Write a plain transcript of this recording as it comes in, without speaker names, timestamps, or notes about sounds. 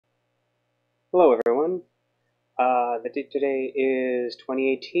Hello everyone. The date today is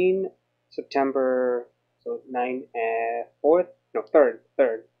 2018, September 4th, no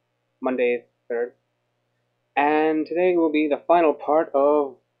 3rd, Monday 3rd. And today will be the final part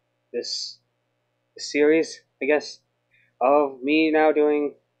of this series, I guess, of me now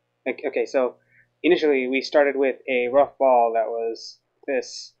doing. Okay, so initially we started with a rough ball that was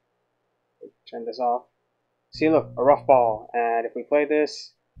this. Turn this off. See, look, a rough ball, and if we play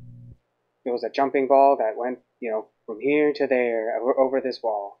this, it was a jumping ball that went, from here to there over this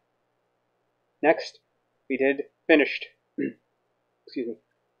wall. Next, we did finished. Excuse me.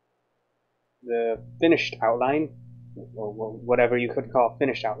 The finished outline, or whatever you could call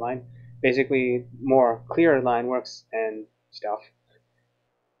finished outline, basically more clear line works and stuff.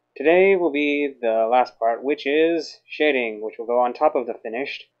 Today will be the last part, which is shading, which will go on top of the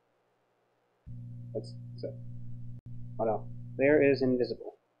finished. Oh no, there is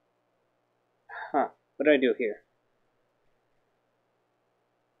invisible. Huh, what did I do here?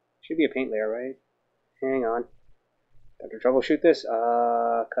 Should be a paint layer, right? Hang on. Have to troubleshoot this.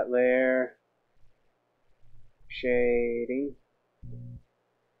 Cut layer. Shading.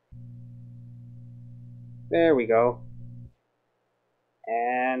 There we go.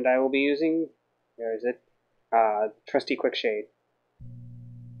 And I will be using, where is it? Trusty Quick Shade,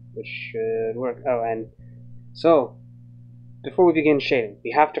 which should work. Oh, and so before we begin shading,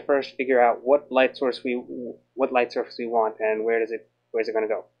 we have to first figure out what light source we want and where's it going to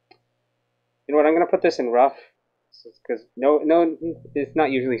go. You know what? I'm going to put this in rough because no, it's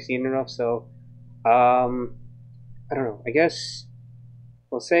not usually seen in rough. So I don't know. I guess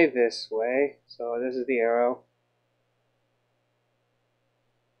we'll say this way. So this is the arrow.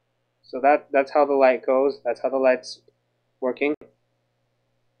 So that's how the light goes. That's how the light's working.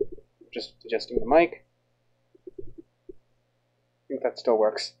 Just adjusting the mic. I think that still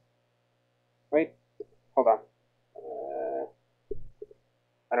works. Right? Hold on.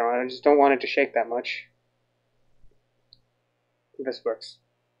 I don't know. I just don't want it to shake that much. This works.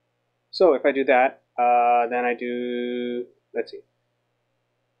 So if I do that, then I do. Let's see.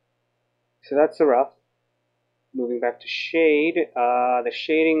 So that's the rough. Moving back to shade, the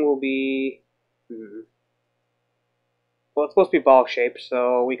shading will be, well, it's supposed to be ball shaped,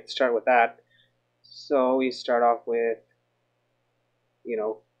 so we can start with that. So we start off with,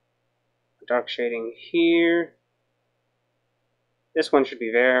 dark shading here. This one should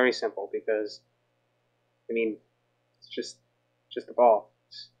be very simple because, it's just a ball.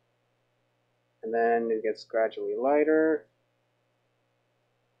 And then it gets gradually lighter.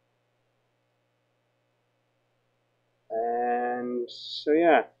 And so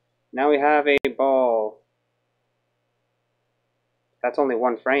yeah, now we have a ball. That's only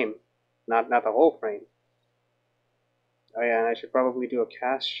one frame, not the whole frame. Oh yeah, and I should probably do a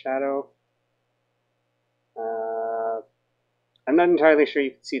cast shadow. I'm not entirely sure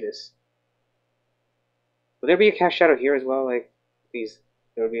you can see this. Will there be a cast shadow here as well? Like these,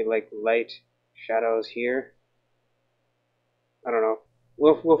 there would be like light shadows here. I don't know.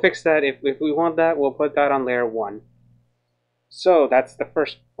 We'll fix that. If we want that, we'll put that on layer 1. So that's the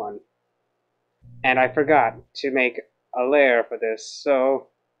first one. And I forgot to make a layer for this, so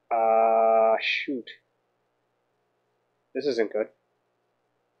shoot. This isn't good.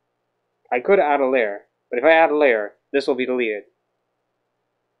 I could add a layer, but if I add a layer, this will be deleted.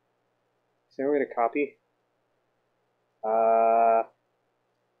 Is there a way to copy?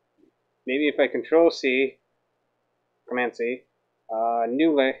 Maybe if I Control C, Command C,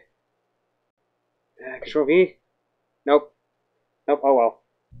 new layer, Control V. Nope. Oh well.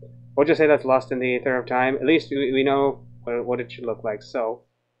 We'll just say that's lost in the ether of time. At least we know what it should look like. So,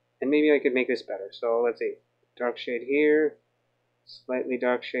 and maybe I could make this better. So let's see. Dark shade here, slightly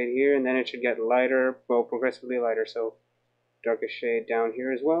dark shade here, and then it should get lighter, well, progressively lighter. So darkest shade down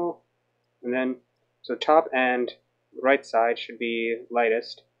here as well. And then, so top and right side should be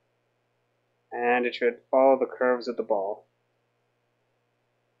lightest. And it should follow the curves of the ball.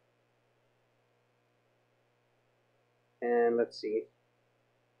 And let's see.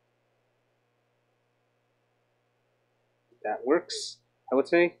 That works, I would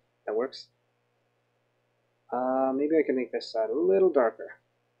say. That works. Maybe I can make this side a little darker.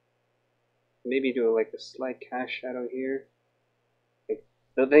 Maybe do like a slight cast shadow here. Like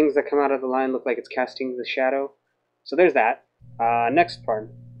the things that come out of the line look like it's casting the shadow. So there's that. Next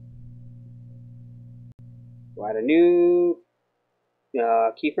part. We'll add a new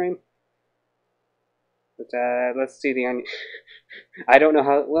keyframe. Let's see the onion. I don't know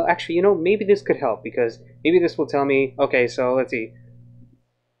how. Well, actually, maybe this could help because maybe this will tell me. Okay, so let's see.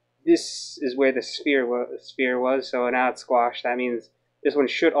 This is where the sphere was, so now it's squashed. That means this one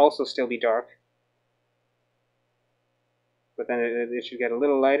should also still be dark. but then it should get a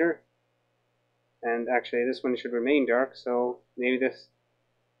little lighter. And actually, this one should remain dark, so maybe this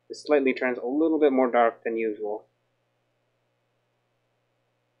slightly turns a little bit more dark than usual.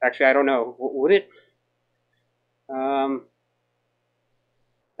 Actually, I don't know. Would it?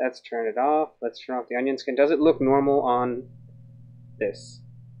 Let's turn it off. Let's turn off the onion skin. Does it look normal on this?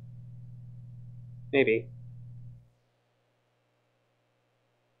 Maybe.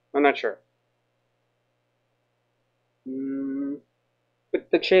 I'm not sure. But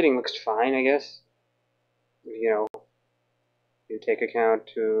the shading looks fine, I guess. You know, you take account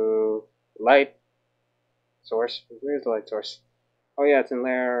to light source. Where's the light source? Oh yeah, it's in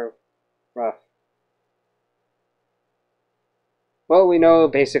layer rough. Well, we know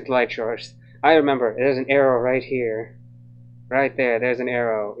basic light source. I remember, there's an arrow right here. Right there, there's an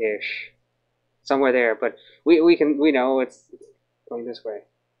arrow-ish. Somewhere there, but we know it's going this way.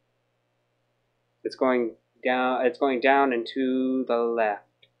 It's going down and to the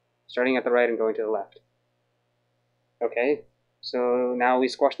left. Starting at the right and going to the left. Okay, so now we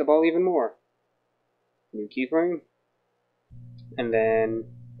squash the ball even more. New keyframe. And then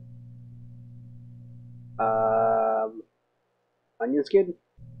onion skin.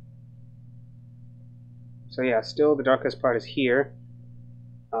 So yeah, still the darkest part is here.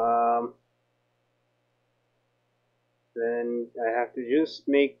 Then I have to just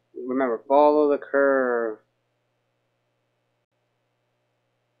remember, follow the curve.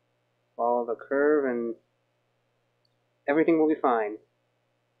 Follow the curve and everything will be fine.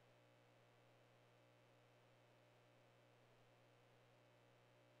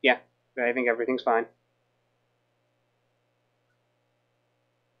 Yeah, I think everything's fine.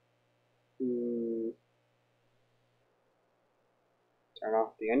 Turn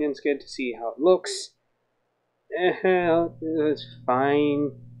off the onion skin to see how it looks. It's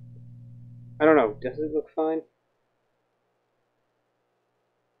fine. I don't know, does it look fine?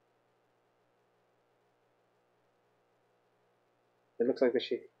 It looks like the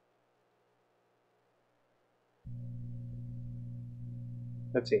sheet.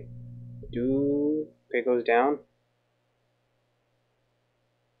 Let's see. It goes down.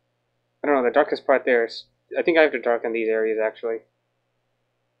 I don't know, the darkest part there is, I think I have to darken these areas actually.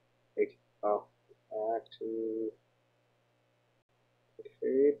 Oh, back to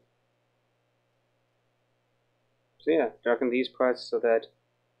fade. So yeah, darken these parts so that,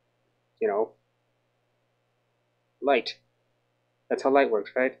 you know, light. That's how light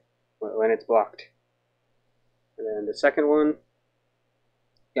works, right? When it's blocked. And then the second one,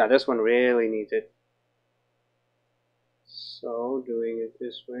 yeah, this one really needs it. So doing it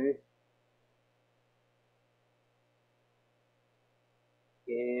this way.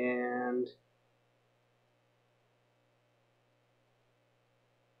 And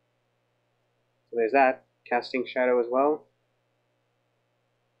so there's that. Casting shadow as well.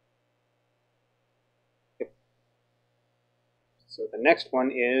 Yep. So the next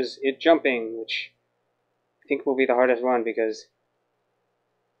one is it jumping, which I think will be the hardest one because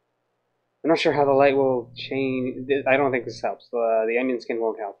I'm not sure how the light will change. I don't think this helps. The onion skin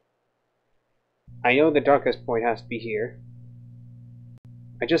won't help. I know the darkest point has to be here.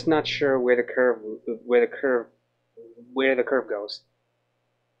 I'm just not sure where the curve goes.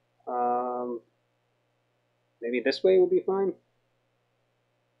 Maybe this way will be fine.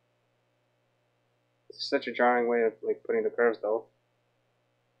 It's such a jarring way of like putting the curves though.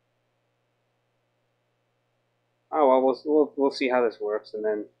 Oh well, we'll see how this works, and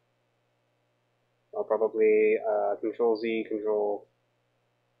then I'll probably Control Z,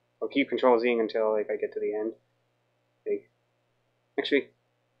 I'll keep Control Z until like I get to the end. Okay. Actually,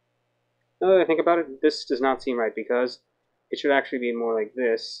 now that I think about it, this does not seem right because it should actually be more like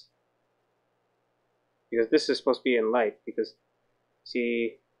this. Because this is supposed to be in light, because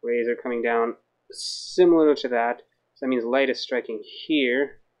see, rays are coming down similar to that. So that means light is striking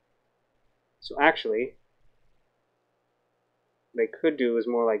here. So actually, what I could do is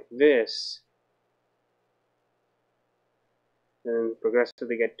more like this. Then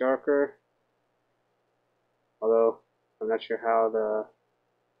progressively get darker. Although, I'm not sure how the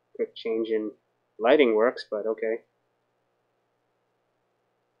quick change in lighting works, but okay.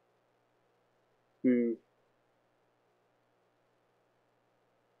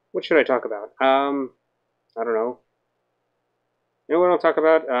 What should I talk about? I don't know. You know what I'll talk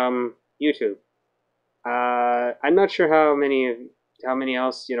about? YouTube. I'm not sure how many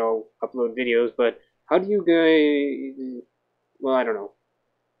else, upload videos, but how do you guys, well, I don't know.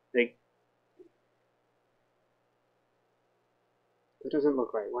 Like, it doesn't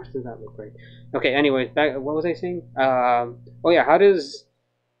look right. Why does that look right? Okay, anyway, what was I saying? Oh yeah, how does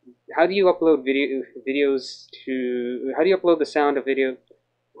how do you upload videos to? How do you upload the sound of video?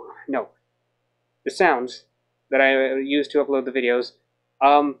 No, the sounds that I use to upload the videos.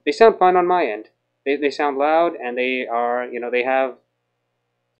 They sound fine on my end. They sound loud, and they are, they have,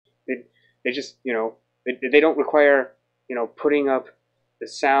 they, they just, they don't require, putting up the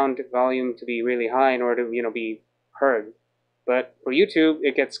sound volume to be really high in order to, be heard. But for YouTube,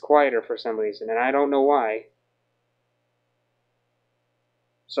 it gets quieter for some reason, and I don't know why.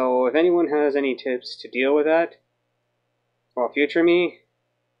 So if anyone has any tips to deal with that, well, future me,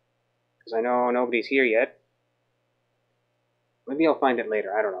 because I know nobody's here yet. Maybe I'll find it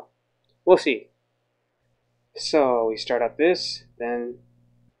later, I don't know. We'll see. So we start up this, then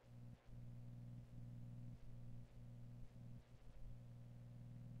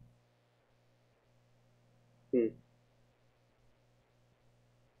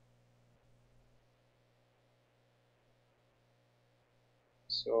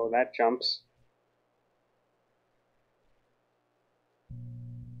so that jumps.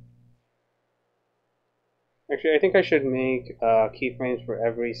 Actually, I think I should make keyframes for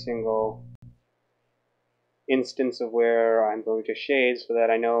every single instance of where I'm going to shade so that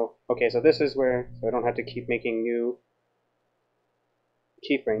I know, okay, so this is where, so I don't have to keep making new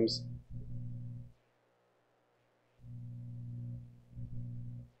keyframes.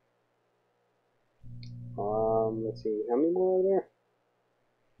 Let's see, how many more are there?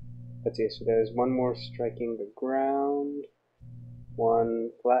 Let's see, so there's one more striking the ground,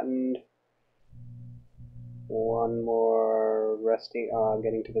 one flattened, one more resting,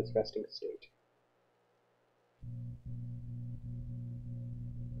 getting to this resting state.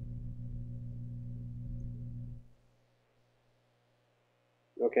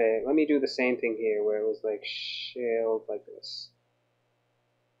 Okay, let me do the same thing here where it was like shelled like this.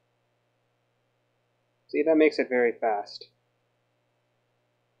 See, that makes it very fast.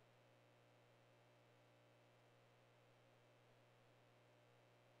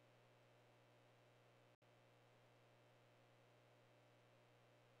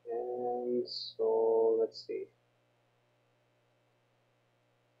 And so, let's see.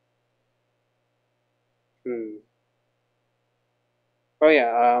 Oh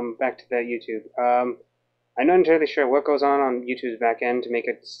yeah, back to that YouTube. I'm not entirely sure what goes on YouTube's back end to make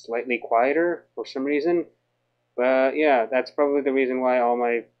it slightly quieter for some reason. But yeah, that's probably the reason why all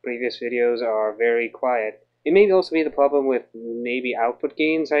my previous videos are very quiet. It may also be the problem with maybe output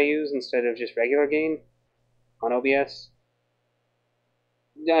gains I use instead of just regular gain on OBS.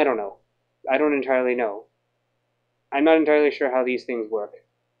 I don't know. I don't entirely know. I'm not entirely sure how these things work.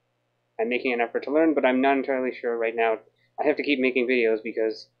 I'm making an effort to learn, but I'm not entirely sure right now. I have to keep making videos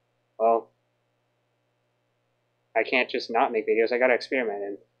because, well, I can't just not make videos. I gotta experiment,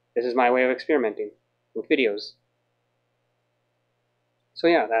 and this is my way of experimenting with videos. So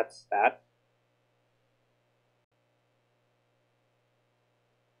yeah, that's that.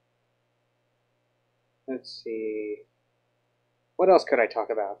 Let's see. What else could I talk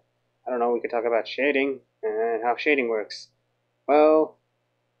about? I don't know. We could talk about shading and how shading works. Well,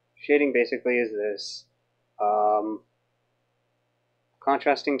 shading basically is this.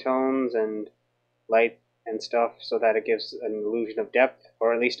 Contrasting tones and light and stuff so that it gives an illusion of depth,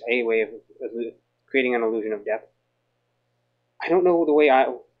 or at least a way of creating an illusion of depth. I don't know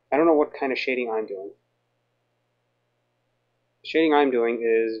I don't know what kind of shading I'm doing. The shading I'm doing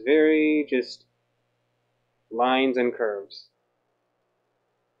is very just lines and curves.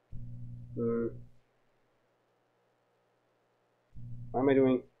 What am I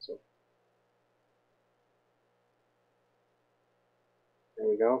doing? So there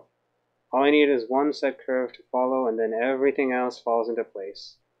we go. All I need is one set curve to follow, and then everything else falls into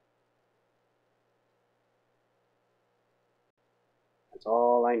place. That's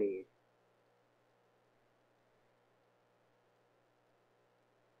all I need.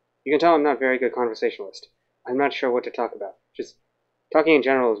 You can tell I'm not a very good conversationalist. I'm not sure what to talk about. Just talking in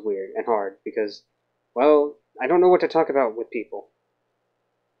general is weird and hard because, well, I don't know what to talk about with people.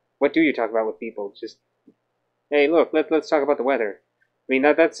 What do you talk about with people? Just, hey, look, let's talk about the weather. I mean,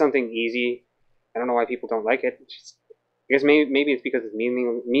 that's something easy. I don't know why people don't like it. Just, I guess maybe it's because it's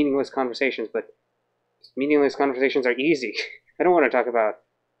meaningless conversations, but meaningless conversations are easy. I don't want to talk about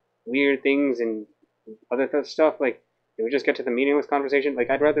weird things and other stuff. Like, it would just get to the meaningless conversation. Like,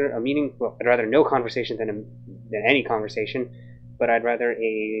 I'd rather no conversation than any conversation, but I'd rather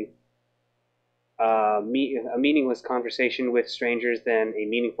a meaningless conversation with strangers than a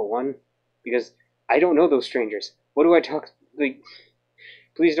meaningful one, because I don't know those strangers. What do I talk? Like,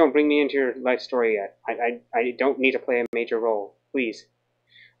 please don't bring me into your life story yet. I don't need to play a major role. Please.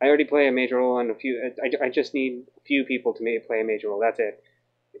 I already play a major role in a few. I just need a few people to play a major role. That's it.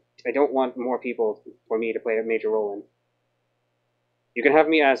 I don't want more people for me to play a major role in. You can have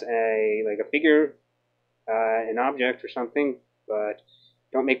me as a like a figure, an object or something, but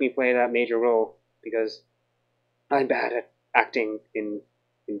don't make me play that major role because I'm bad at acting in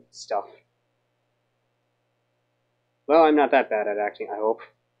stuff. Well, I'm not that bad at acting, I hope.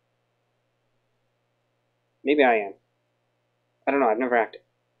 Maybe I am. I don't know, I've never acted.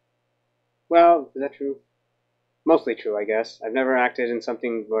 Well, is that true? Mostly true, I guess. I've never acted in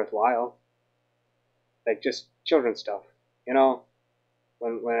something worthwhile. Like just children's stuff. You know,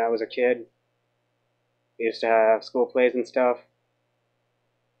 when I was a kid, we used to have school plays and stuff.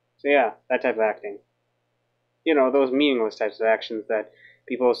 So yeah, that type of acting. You know, those meaningless types of actions that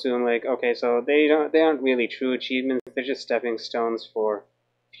people assume like, okay, so they aren't really true achievements, they're just stepping stones for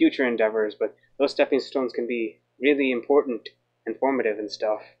future endeavors, but those stepping stones can be really important and formative and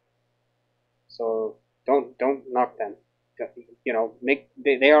stuff. So don't knock them. You know,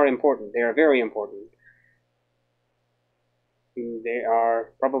 they are important. They are very important. They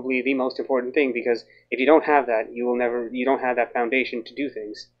are probably the most important thing because if you don't have that, you don't have that foundation to do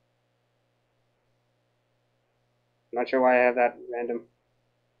things. I'm not sure why I have that random.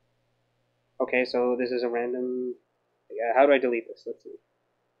 Okay, so this is a random. Yeah, how do I delete this? Let's see.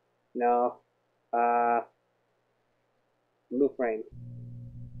 No. Uh, Blue frame.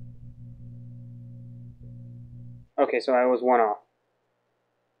 Okay, so I was one off.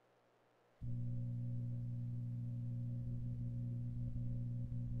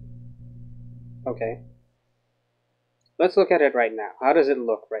 Okay. Let's look at it right now. How does it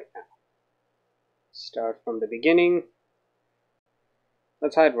look right now? Start from the beginning.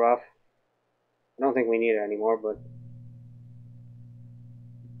 Let's hide rough. I don't think we need it anymore, but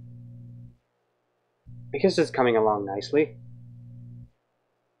I guess it's coming along nicely.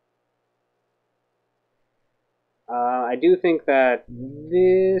 I do think that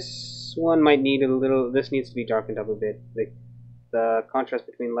this one might need a little. This needs to be darkened up a bit. The contrast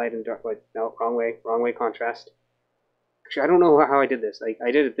between light and dark. Wait, no, wrong way contrast. Actually, I don't know how I did this. Like,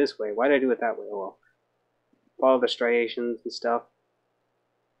 I did it this way. Why did I do it that way? Oh well. Follow the striations and stuff.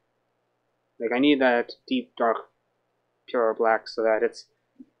 Like, I need that deep, dark, pure black so that it's,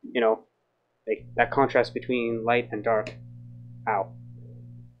 you know, like that contrast between light and dark. Ow.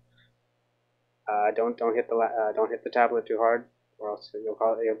 Don't hit the tablet too hard, or else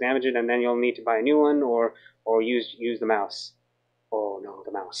you'll damage it, and then you'll need to buy a new one, or use the mouse. Oh no,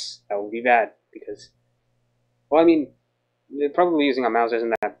 the mouse. That would be bad because, well, I mean, probably using a mouse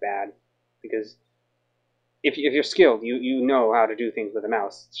isn't that bad because if you're skilled, you know how to do things with a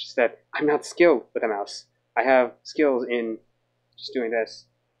mouse. It's just that I'm not skilled with a mouse. I have skills in just doing this.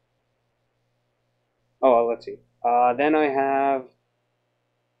 Oh, well, let's see. Then I have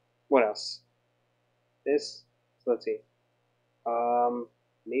what else? This. So let's see.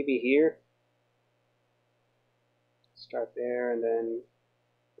 Maybe here. Start there and then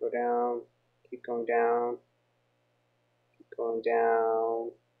go down. Keep going down. Keep going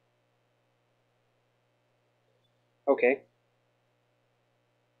down. Okay.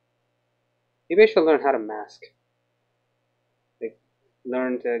 Maybe I should learn how to mask. Like,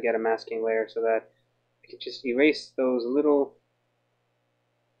 learn to get a masking layer so that I can just erase those little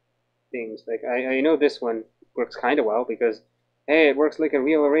things. Like, I know this one works kind of well because, hey, it works like a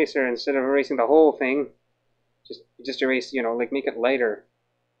real eraser instead of erasing the whole thing. Just erase, you know, like make it lighter,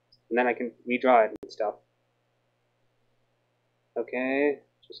 and then I can redraw it and stuff. Okay,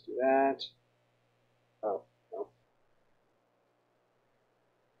 just do that. Oh, no.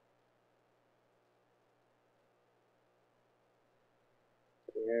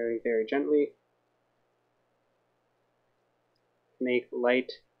 Very, very gently. Make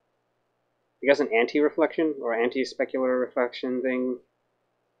light, I guess, an anti-reflection or anti-specular reflection thing.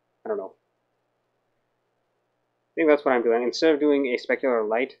 I don't know. I think that's what I'm doing. Instead of doing a specular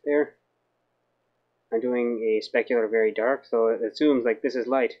light there, I'm doing a specular very dark, so it assumes like this is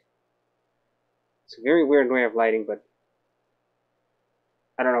light. It's a very weird way of lighting, but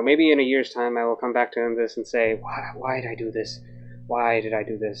I don't know. Maybe in a year's time I will come back to this and say, why did I do this? Why did I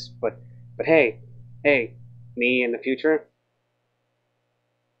do this? But hey, me in the future,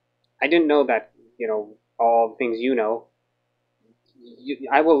 I didn't know that, you know, all the things you know.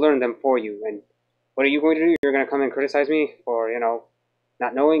 I will learn them for you. And what are you going to do? You're going to come and criticize me for, you know,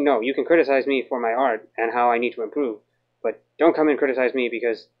 not knowing? No, you can criticize me for my art and how I need to improve. But don't come and criticize me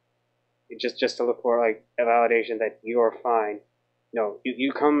because just to look for like a validation that you're fine. No,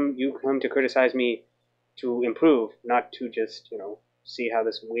 you come to criticize me to improve, not to just, you know, see how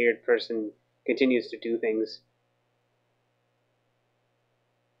this weird person continues to do things.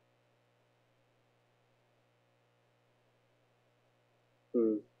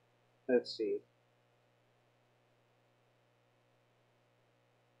 Hmm. Let's see.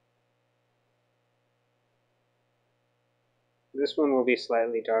 This one will be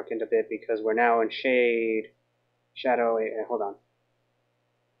slightly darkened a bit because we're now in shade, shadow, hold on.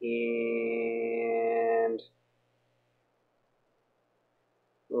 And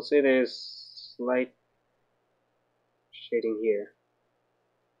we'll say there's slight shading here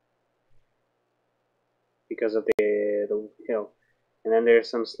because of the hill. And then there's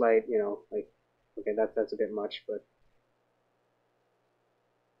some slight, like, okay, that's a bit much, but,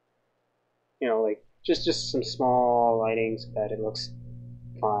 like, just some small lighting so that it looks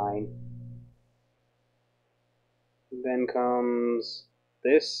fine. Then comes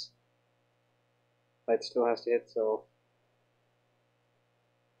this. Light still has to hit, so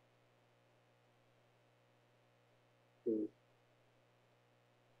so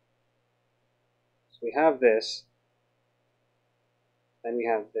we have this, then we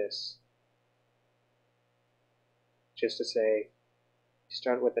have this. Just to say,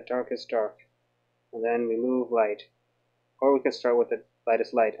 start with the darkest dark, and then we move light. Or we could start with the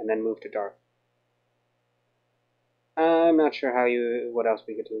lightest light and then move to dark. I'm not sure what else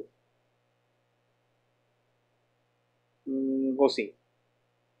we could do. We'll see.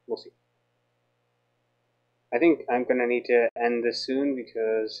 We'll see. I think I'm gonna need to end this soon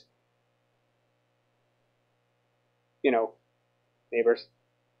because, neighbors.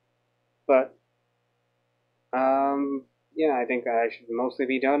 But, yeah, I think I should mostly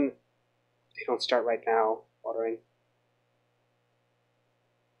be done. They don't start right now, watering.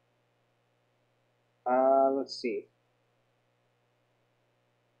 Let's see.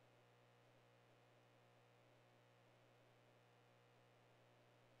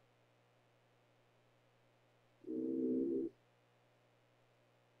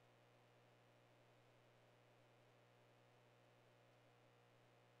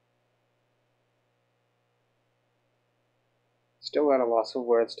 Still at a loss of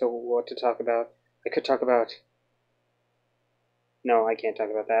words to what to talk about. I could talk about. No, I can't talk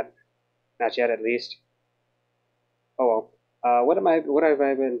about that. Not yet, at least. Oh well. What have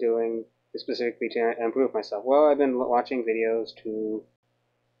I been doing specifically to improve myself? Well, I've been watching videos to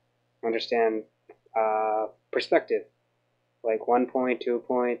understand perspective, like 1 point, 2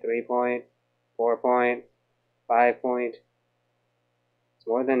 point, 3 point, 4 point, 5 point. It's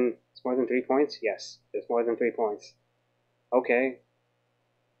more than 3 points. Yes, there's more than 3 points. Okay.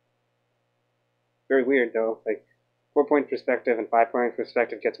 Very weird though. Like 4 point perspective and 5 point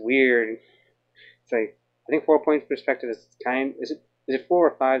perspective gets weird. It's like I think 4 point perspective is it 4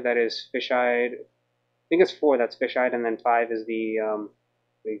 or 5 that is fisheye? I think it's 4 that's fisheye, and then 5 is the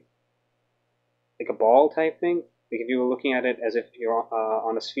like a ball type thing. Like if you were looking at it as if you're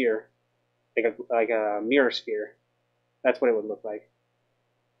on a sphere, like a mirror sphere. That's what it would look like.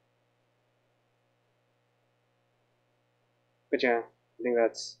 But yeah, I think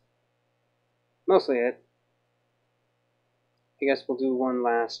that's mostly it. I guess we'll do one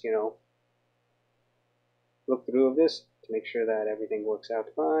last, look through of this to make sure that everything works out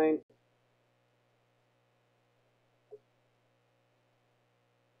fine.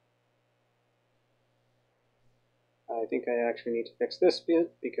 I think I actually need to fix this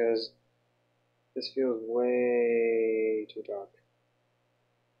bit because this feels way too dark.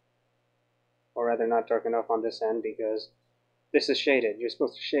 Or rather not dark enough on this end because this is shaded. You're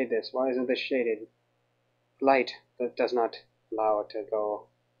supposed to shade this. Why isn't this shaded? Light that does not allow it to go.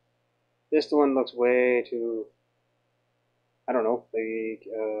 This one looks way too, I don't know, like,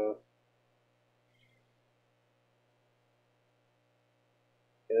 yeah,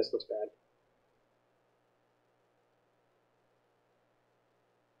 this looks bad.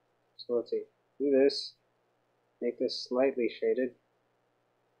 So let's see. Do this. Make this slightly shaded.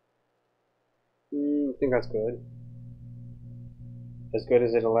 I think that's good. As good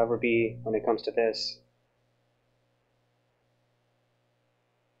as it'll ever be when it comes to this.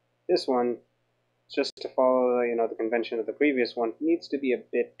 This one, just to follow, the convention of the previous one, needs to be a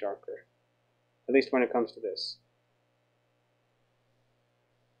bit darker. At least when it comes to this.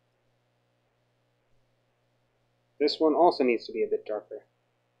 This one also needs to be a bit darker.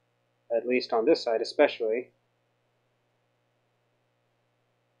 At least on this side especially.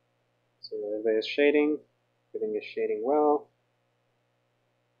 So there's shading. Everything is shading well.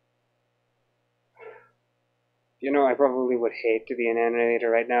 I probably would hate to be an animator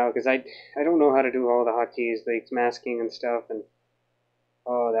right now because I don't know how to do all the hotkeys, like masking and stuff, and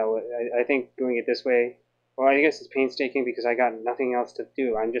oh, I think doing it this way. Well, I guess it's painstaking because I got nothing else to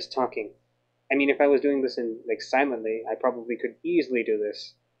do. I'm just talking. I mean, if I was doing this in like silently, I probably could easily do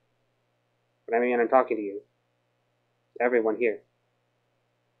this. But I mean, I'm talking to you, to everyone here.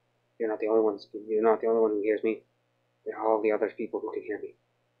 You're not the only one. You're not the only one who hears me. There are all the other people who can hear me.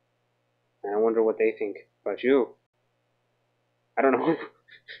 And I wonder what they think about you. I don't know.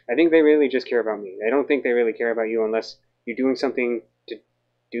 I think they really just care about me. I don't think they really care about you unless you're doing something to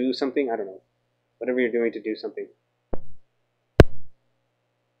do something. I don't know. Whatever you're doing to do something.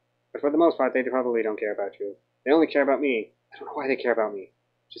 But for the most part, they probably don't care about you. They only care about me. I don't know why they care about me.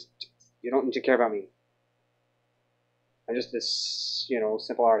 Just you don't need to care about me. I'm just this,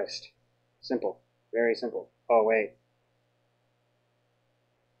 simple artist. Simple. Very simple. Oh, wait.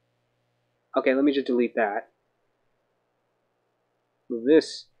 Okay, let me just delete that. Move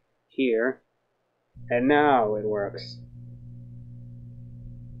this here. And now it works.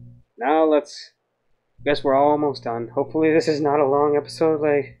 Now let's... Guess we're almost done. Hopefully this is not a long episode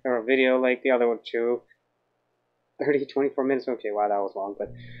or a video like the other one too. 24 minutes. Okay, wow, that was long,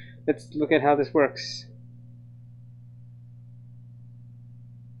 but let's look at how this works.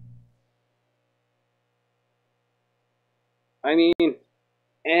 I mean,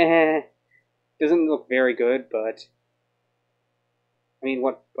 doesn't look very good, but I mean,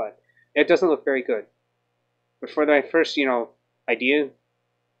 but it doesn't look very good. But for my first, idea,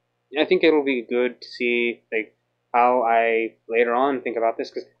 I think it'll be good to see how I later on think about this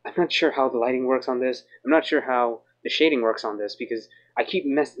because I'm not sure how the lighting works on this. I'm not sure how the shading works on this because I keep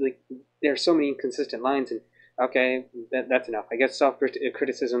there are so many inconsistent lines and okay, that's enough. I guess self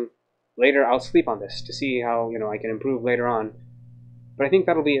criticism later. I'll sleep on this to see how I can improve later on. But I think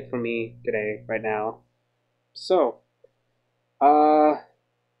that'll be it for me today, right now. So,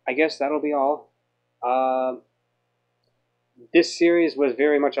 I guess that'll be all. This series was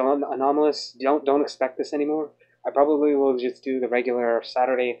very much anomalous. Don't expect this anymore. I probably will just do the regular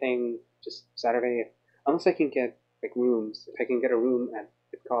Saturday thing, just Saturday, unless I can get rooms. If I can get a room at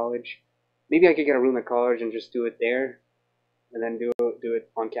college, maybe I could get a room at college and just do it there, and then do it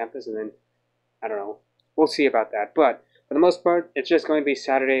on campus, and then I don't know. We'll see about that. But for the most part, it's just going to be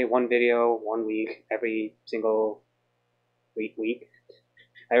Saturday, one video, 1 week, every single week.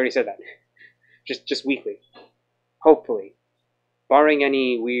 I already said that. Just weekly. Hopefully. Barring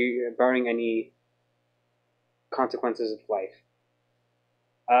any consequences of life.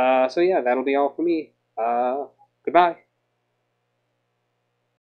 So yeah, that'll be all for me. Goodbye.